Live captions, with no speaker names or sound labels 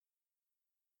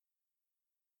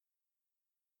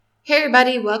Hey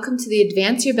everybody, welcome to the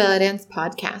Advance Your Belly Dance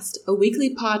podcast, a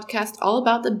weekly podcast all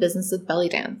about the business of belly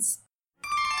dance.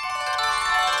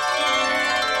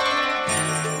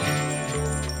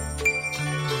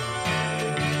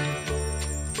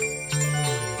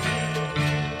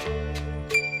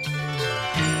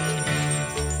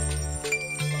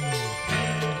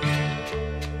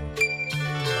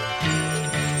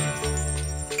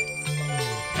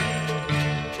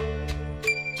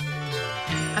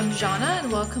 I'm Jana,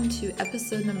 and welcome to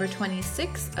episode number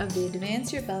 26 of the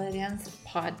Advance Your Belly Dance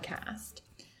podcast.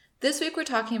 This week we're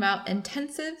talking about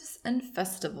intensives and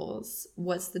festivals.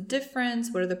 What's the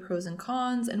difference? What are the pros and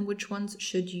cons? And which ones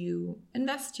should you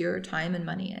invest your time and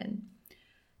money in?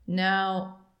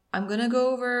 Now, I'm going to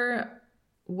go over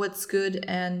what's good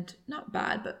and not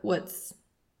bad, but what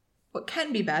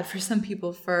can be bad for some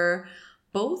people for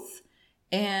both.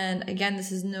 And again,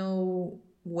 this is no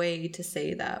way to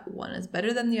say that one is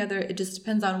better than the other. It just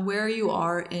depends on where you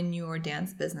are in your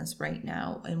dance business right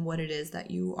now and what it is that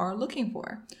you are looking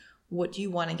for. What do you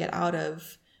want to get out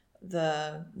of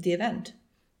the event?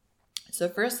 So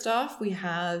first off, we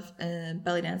have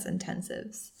belly dance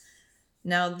intensives.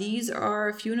 Now these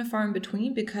are few and far in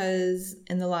between because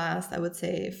in the last, I would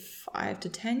say 5 to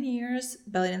 10 years,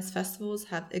 belly dance festivals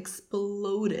have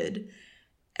exploded.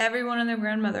 Everyone and their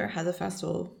grandmother has a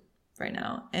festival right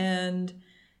now, and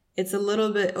it's a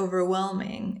little bit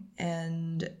overwhelming.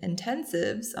 And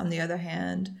intensives, on the other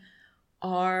hand,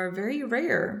 are very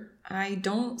rare. I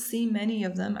don't see many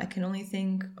of them. I can only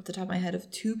think off the top of my head of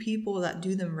 2 people that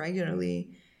do them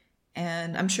regularly.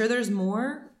 And I'm sure there's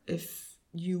more. If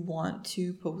you want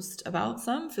to post about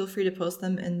some, feel free to post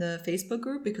them in the Facebook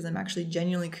group because I'm actually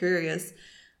genuinely curious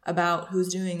about who's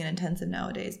doing an intensive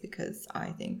nowadays because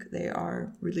I think they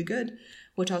are really good,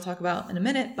 which I'll talk about in a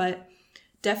minute. But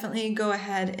definitely go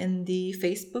ahead in the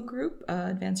Facebook group,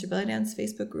 Advance Your Belly Dance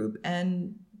Facebook group,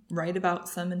 and write about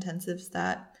some intensives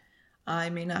that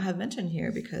I may not have mentioned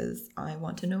here because I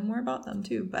want to know more about them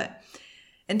too. But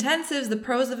intensives, the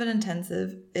pros of an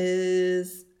intensive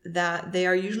is that they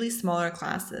are usually smaller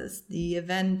classes. The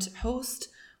event host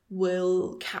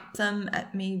will cap them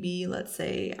at maybe, let's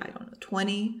say,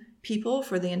 20 people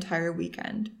for the entire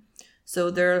weekend. So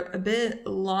they're a bit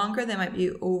longer. They might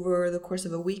be over the course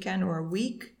of a weekend or a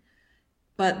week,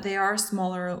 but they are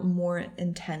smaller, more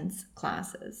intense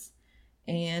classes.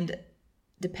 And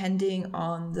depending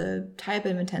on the type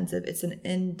of intensive, it's an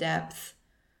in-depth,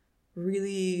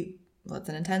 in-depth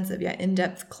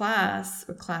class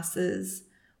or classes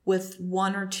with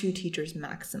 1 or 2 teachers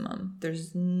maximum.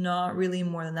 There's not really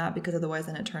more than that because otherwise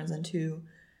then it turns into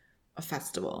a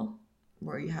festival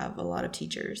where you have a lot of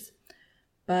teachers.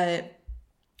 But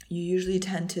you usually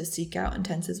tend to seek out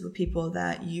intensives with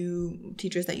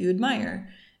teachers that you admire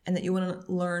and that you want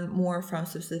to learn more from,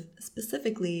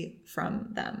 specifically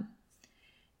from them.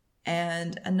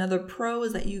 And another pro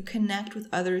is that you connect with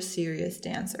other serious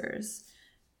dancers.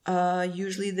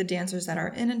 Usually the dancers that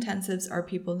are in intensives are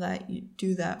people that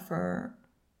do that for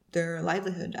their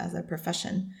livelihood as a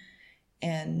profession.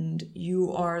 And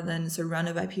you are then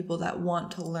surrounded by people that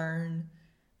want to learn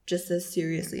just as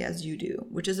seriously as you do,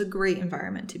 which is a great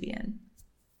environment to be in.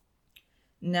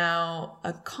 Now,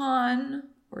 a con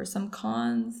or some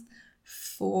cons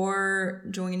for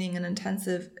joining an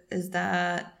intensive is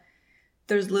that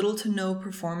there's little to no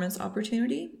performance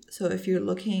opportunity. So if you're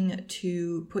looking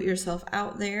to put yourself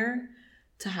out there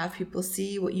to have people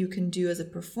see what you can do as a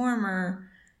performer,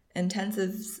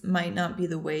 intensives might not be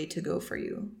the way to go for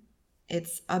you.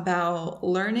 It's about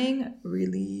learning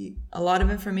really a lot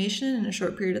of information in a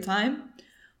short period of time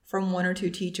from 1 or 2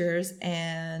 teachers,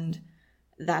 and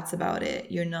that's about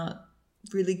it. You're not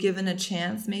really given a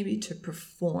chance maybe to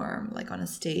perform like on a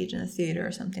stage in a theater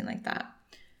or something like that.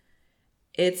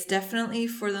 It's definitely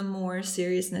for the more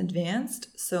serious and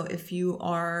advanced. So if you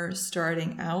are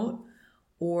starting out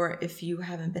or if you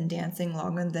haven't been dancing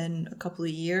longer than a couple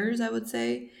of years, I would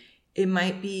say, it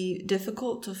might be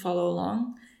difficult to follow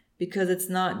along because it's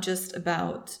not just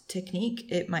about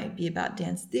technique. It might be about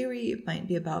dance theory. It might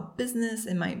be about business.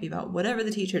 It might be about whatever the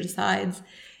teacher decides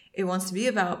it wants to be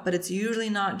about, but it's usually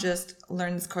not just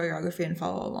learn this choreography and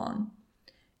follow along.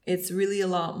 It's really a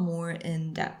lot more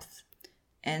in depth.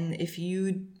 And if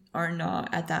you are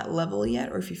not at that level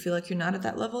yet, or if you feel like you're not at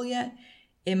that level yet,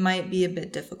 it might be a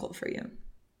bit difficult for you.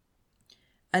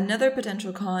 Another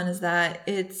potential con is that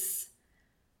it's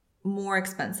more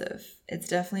expensive. It's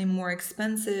definitely more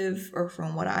expensive, or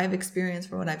from what I've experienced,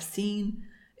 from what I've seen,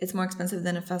 it's more expensive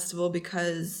than a festival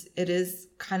because it is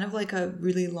kind of like a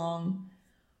really long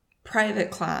private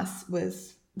class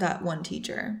with that one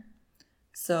teacher.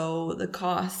 So the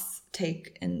costs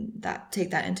take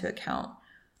that into account.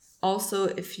 Also,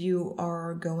 if you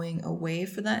are going away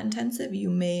for that intensive, you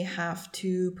may have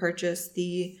to purchase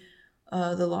the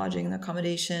lodging, the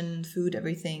accommodation, food,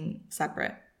 everything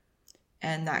separate.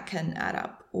 And that can add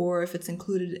up. Or if it's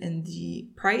included in the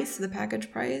price, the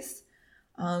package price,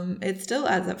 it still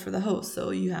adds up for the host.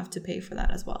 So you have to pay for that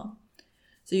as well.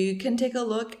 So you can take a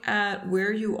look at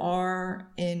where you are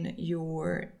in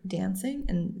your dancing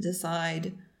and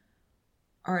decide,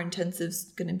 are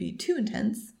intensives going to be too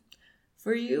intense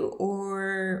for you,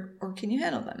 or can you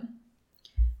handle them?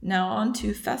 Now on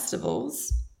to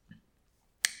festivals.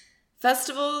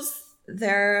 Festivals,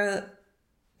 there's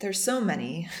so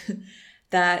many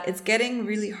that it's getting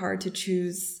really hard to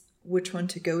choose which one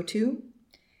to go to,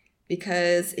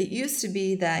 because it used to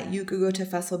be that you could go to a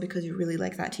festival because you really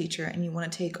like that teacher and you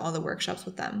want to take all the workshops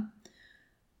with them.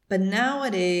 But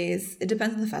nowadays, it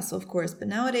depends on the festival, of course, but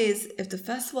nowadays, if the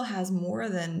festival has more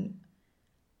than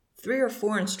 3 or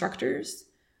 4 instructors,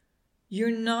 you're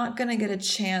not going to get a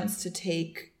chance to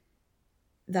take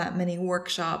that many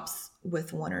workshops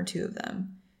with 1 or 2 of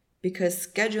them. Because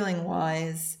scheduling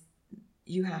wise,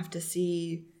 you have to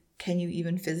see, can you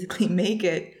even physically make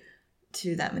it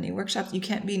to that many workshops? You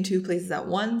can't be in 2 places at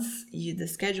once. The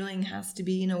scheduling has to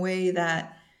be in a way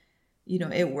that,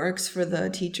 it works for the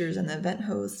teachers and the event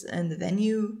hosts and the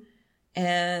venue.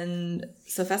 And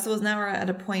so festivals now are at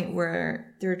a point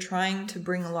where they're trying to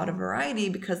bring a lot of variety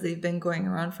because they've been going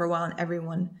around for a while and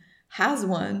everyone has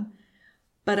one.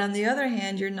 But on the other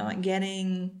hand, you're not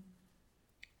getting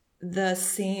the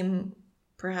same,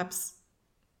 perhaps,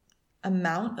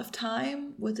 amount of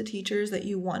time with the teachers that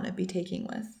you want to be taking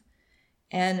with.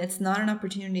 And it's not an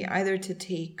opportunity either to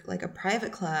take like a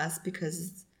private class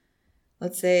because,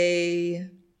 let's say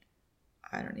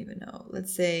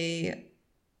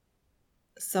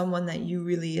someone that you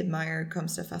really admire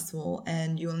comes to a festival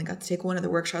and you only got to take one of the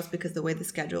workshops because the way the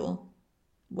schedule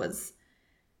was,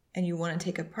 and you want to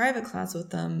take a private class with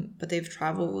them, but they've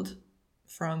traveled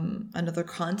from another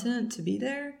continent to be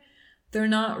there, they're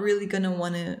not really going to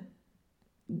want to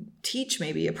teach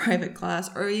maybe a private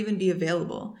class or even be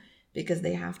available because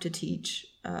they have to teach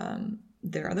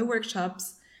their other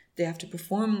workshops, they have to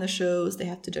perform the shows, they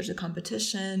have to judge the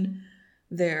competition,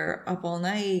 they're up all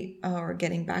night or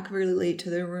getting back really late to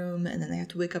their room, and then they have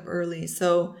to wake up early.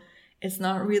 So it's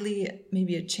not really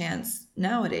maybe a chance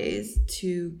nowadays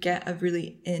to get a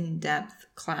really in-depth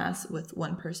class with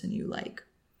one person you like.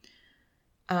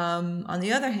 On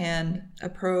the other hand, a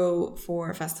pro for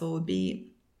a festival would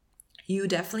be you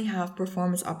definitely have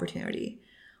performance opportunity,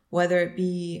 whether it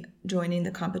be joining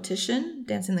the competition,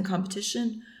 dancing the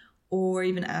competition, or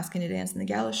even asking to dance in the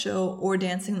gala show or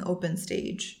dancing the open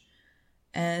stage.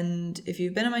 And if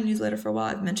you've been on my newsletter for a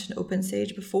while, I've mentioned open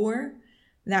stage before.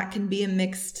 That can be a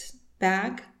mixed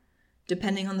bag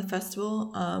depending on the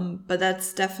festival, but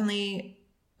that's definitely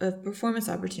a performance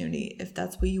opportunity if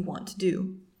that's what you want to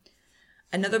do.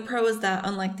 Another pro is that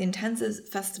unlike the intensive,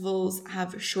 festivals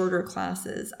have shorter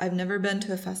classes. I've never been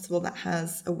to a festival that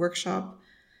has a workshop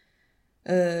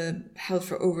held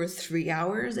for over 3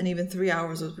 hours, and even 3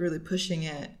 hours was really pushing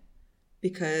it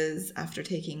because after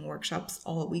taking workshops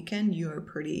all weekend, you are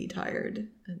pretty tired.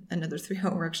 Another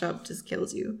 3-hour workshop just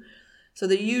kills you. So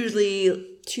they're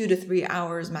usually 2 to 3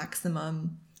 hours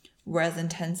maximum, whereas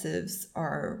intensives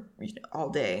are all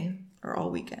day or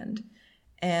all weekend.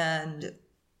 And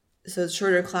so it's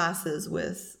shorter classes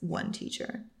with one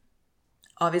teacher.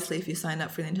 Obviously, if you sign up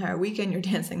for the entire weekend, you're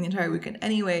dancing the entire weekend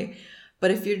anyway. But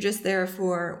if you're just there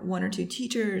for 1 or 2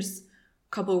 teachers,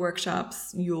 a couple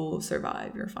workshops, you'll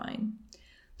survive, you're fine.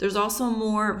 There's also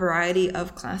more variety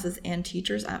of classes and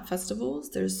teachers at festivals.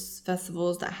 There's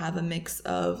festivals that have a mix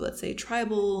of, let's say,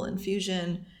 tribal and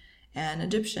fusion and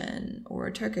Egyptian or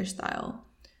Turkish style.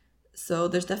 So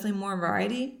there's definitely more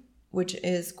variety, which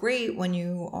is great when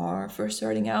you are first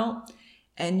starting out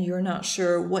and you're not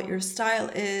sure what your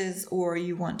style is, or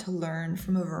you want to learn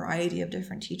from a variety of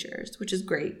different teachers, which is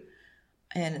great.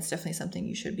 And it's definitely something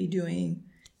you should be doing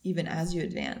even as you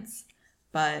advance.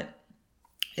 But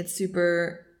it's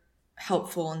super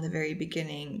helpful in the very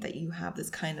beginning that you have this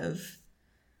kind of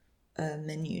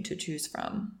menu to choose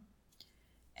from.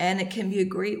 And it can be a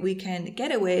great weekend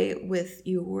getaway with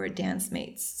your dance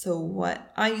mates. So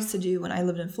what I used to do when I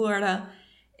lived in Florida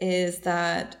is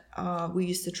that we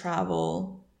used to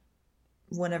travel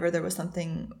whenever there was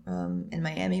something in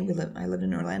Miami. I lived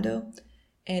in Orlando.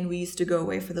 And we used to go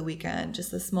away for the weekend,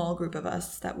 just a small group of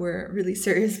us that were really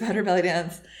serious about our belly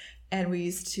dance. And we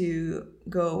used to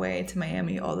go away to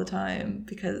Miami all the time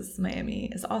because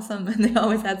Miami is awesome and they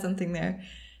always had something there.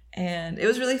 And it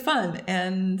was really fun.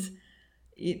 And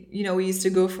we used to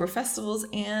go for festivals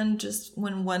and just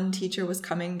when one teacher was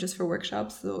coming just for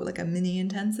workshops, so like a mini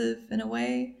intensive in a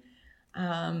way.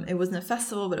 It wasn't a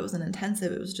festival, but it was an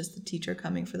intensive. It was just the teacher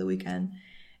coming for the weekend.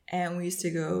 And we used to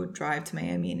go drive to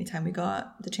Miami anytime we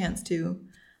got the chance to.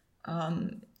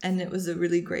 And it was a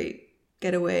really great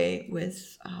getaway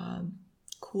with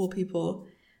cool people.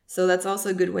 So that's also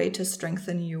a good way to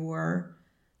strengthen your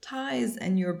ties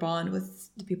and your bond with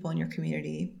the people in your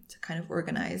community, to kind of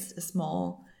organize a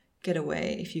small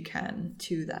getaway, if you can,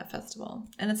 to that festival.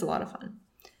 And it's a lot of fun.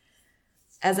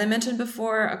 As I mentioned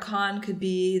before, a con could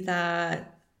be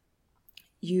that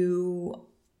you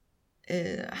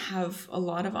have a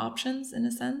lot of options, in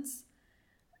a sense,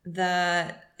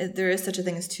 that there is such a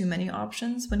thing as too many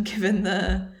options when given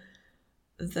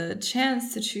the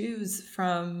chance to choose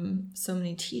from so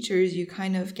many teachers. You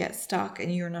kind of get stuck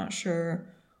and you're not sure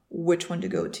which one to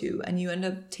go to, and you end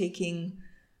up taking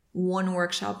one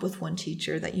workshop with one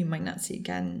teacher that you might not see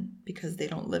again because they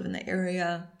don't live in the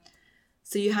area.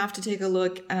 So you have to take a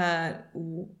look at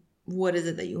what is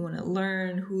it that you want to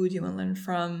learn, who do you want to learn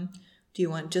from, do you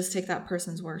want to just take that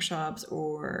person's workshops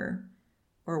or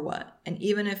what? And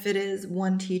even if it is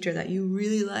one teacher that you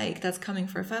really like that's coming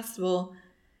for a festival,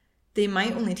 they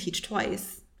might only teach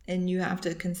twice, and you have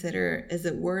to consider, is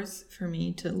it worth for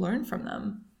me to learn from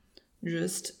them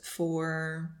just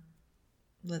for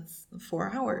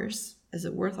 4 hours? Is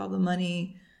it worth all the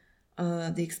money,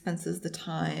 the expenses, the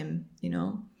time,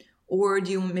 Or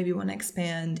do you maybe want to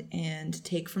expand and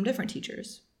take from different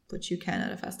teachers, which you can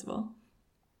at a festival?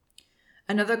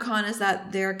 Another con is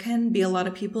that there can be a lot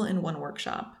of people in one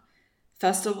workshop.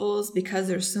 Festivals, because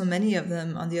there's so many of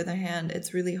them, on the other hand,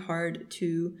 it's really hard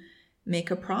to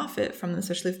make a profit from them,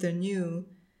 especially if they're new.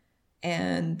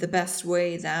 And the best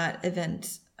way that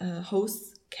event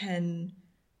hosts can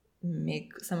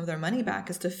make some of their money back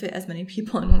is to fit as many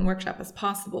people in one workshop as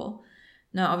possible.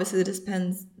 Now, obviously,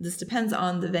 this depends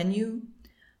on the venue,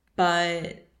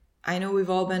 but I know we've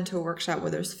all been to a workshop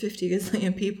where there's 50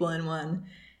 gazillion people in one,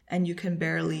 and you can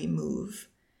barely move.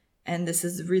 And this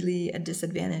is really a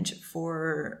disadvantage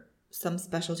for some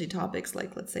specialty topics,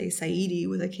 like, let's say, Saidi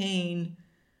with a cane.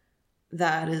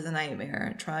 That is a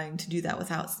nightmare, trying to do that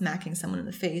without smacking someone in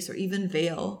the face, or even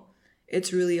veil.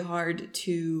 It's really hard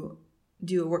to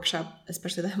do a workshop,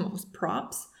 especially that involves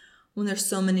props, when there's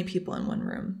so many people in one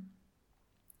room.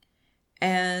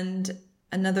 And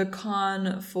another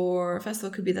con for a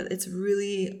festival could be that it's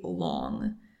really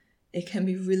long. It can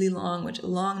be really long, which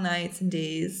long nights and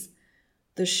days.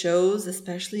 The shows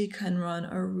especially can run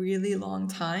a really long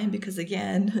time because,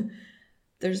 again,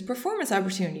 there's performance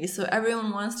opportunities. So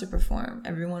everyone wants to perform.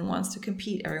 Everyone wants to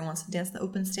compete. Everyone wants to dance on the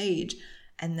open stage.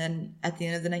 And then at the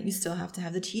end of the night, you still have to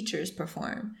have the teachers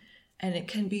perform. And it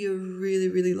can be a really,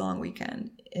 really long weekend.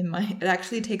 It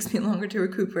actually takes me longer to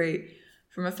recuperate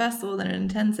from a festival than an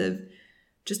intensive,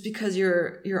 just because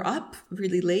you're up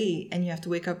really late and you have to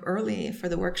wake up early for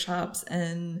the workshops,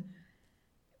 and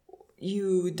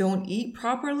you don't eat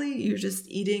properly. You're just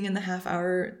eating in the half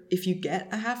hour, if you get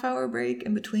a half hour break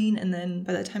in between. And then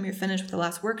by the time you're finished with the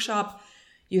last workshop,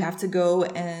 you have to go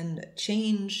and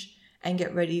change and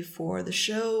get ready for the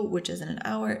show, which is in an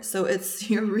hour. So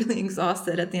you're really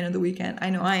exhausted at the end of the weekend. I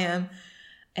know I am.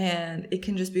 And it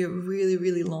can just be a really,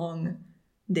 really long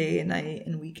day and night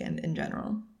and weekend in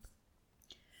general.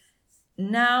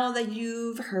 Now that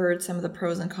you've heard some of the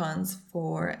pros and cons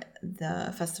for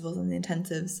the festivals and the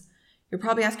intensives, you're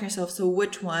probably asking yourself, so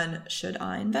which one should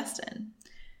I invest in?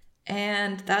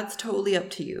 And that's totally up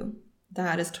to you.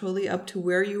 That is totally up to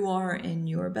where you are in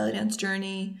your belly dance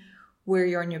journey, where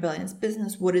you are in your belly dance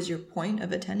business. What is your point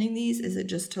of attending these? Is it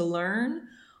just to learn,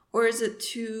 or is it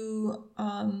to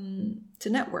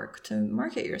network, to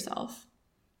market yourself?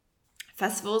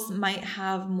 Festivals might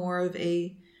have more of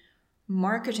a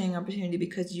marketing opportunity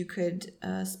because you could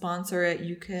sponsor it.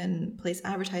 You can place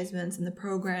advertisements in the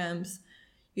programs.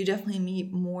 You definitely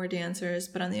meet more dancers.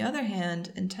 But on the other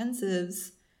hand,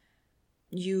 intensives,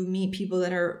 you meet people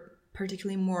that are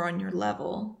particularly more on your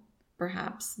level,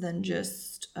 perhaps, than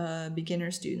just beginner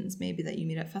students maybe that you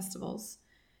meet at festivals.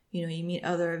 You meet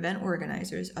other event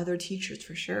organizers, other teachers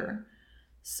for sure.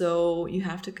 So you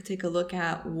have to take a look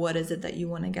at what is it that you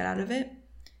want to get out of it.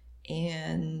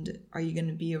 And are you going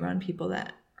to be around people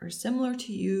that are similar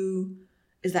to you?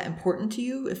 Is that important to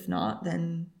you? If not,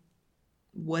 then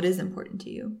what is important to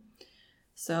you?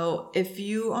 So if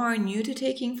you are new to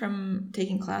taking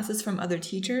classes from other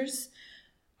teachers,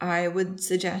 I would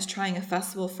suggest trying a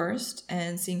festival first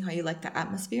and seeing how you like the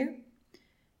atmosphere.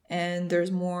 And there's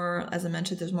more, as I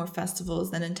mentioned, there's more festivals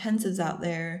than intensives out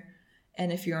there.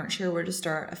 And if you aren't sure where to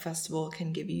start, a festival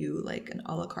can give you like an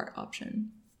a la carte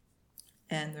option.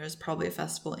 and there's probably a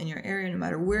festival in your area no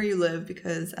matter where you live,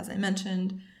 because as I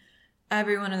mentioned,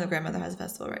 everyone and their grandmother has a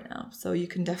festival right now. So you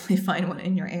can definitely find one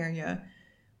in your area,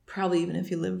 probably even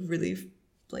if you live really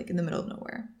like in the middle of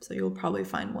nowhere. So you'll probably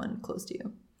find one close to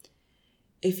you.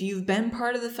 If you've been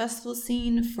part of the festival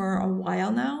scene for a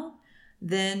while now,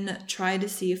 then try to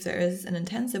see if there is an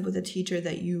intensive with a teacher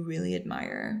that you really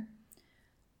admire.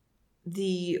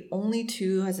 The only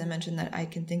two, as I mentioned, that I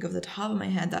can think of the top of my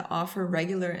head that offer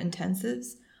regular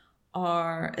intensives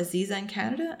are Aziza in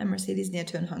Canada and Mercedes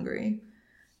Nieto in Hungary.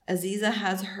 Aziza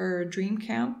has her Dream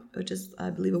Camp, which is,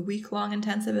 I believe, a week-long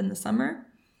intensive in the summer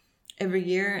every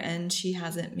year, and she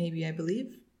has it maybe, I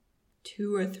believe,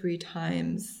 2 or 3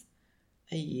 times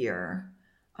a year.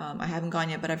 I haven't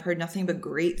gone yet, but I've heard nothing but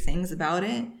great things about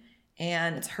it.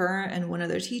 And it's her and one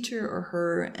other teacher, or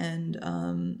her and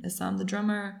Issam the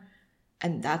drummer,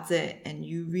 and that's it. And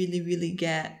you really, really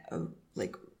get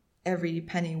like every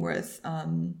penny worth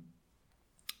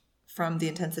from the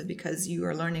intensive, because you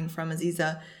are learning from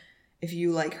Aziza. If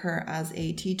you like her as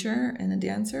a teacher and a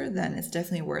dancer, then it's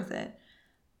definitely worth it.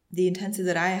 The intensive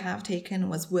that I have taken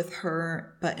was with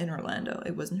her, but in Orlando.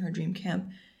 It wasn't her Dream Camp,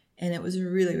 and it was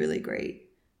really, really great.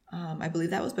 I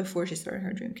believe that was before she started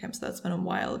her Dream Camp, so that's been a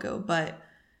while ago. But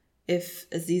if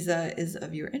Aziza is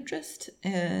of your interest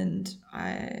and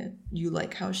you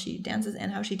like how she dances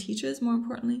and how she teaches, more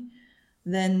importantly,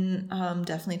 then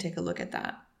definitely take a look at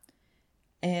that.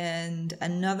 And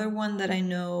another one that I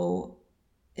know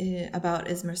about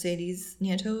is Mercedes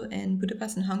Nieto in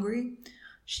Budapest in Hungary.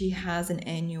 She has an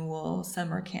annual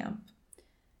summer camp.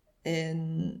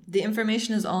 And the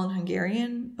information is all in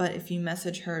Hungarian, but if you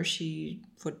message her, she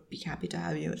would be happy to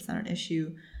have you. It's not an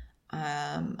issue.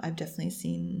 I've definitely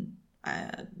seen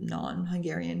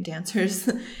non-Hungarian dancers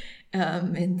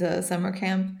in the summer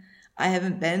camp. I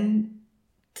haven't been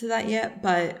to that yet,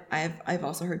 but I've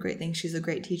also heard great things. She's a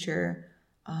great teacher,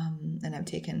 and I've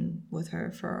taken with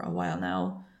her for a while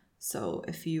now. So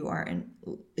if you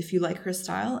like her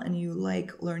style and you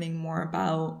like learning more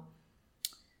about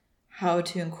how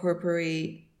to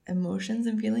incorporate emotions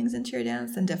and feelings into your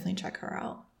dance, then definitely check her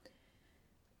out.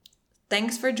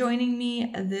 Thanks for joining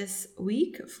me this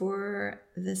week for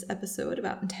this episode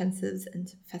about intensives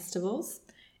and festivals.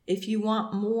 If you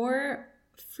want more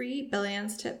free belly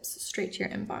dance tips straight to your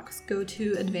inbox, go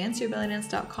to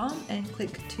advanceyourbellydance.com and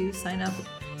click to sign up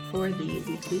for the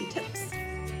weekly tips.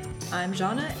 I'm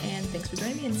Jana, and thanks for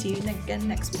joining me, and see you again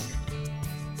next week.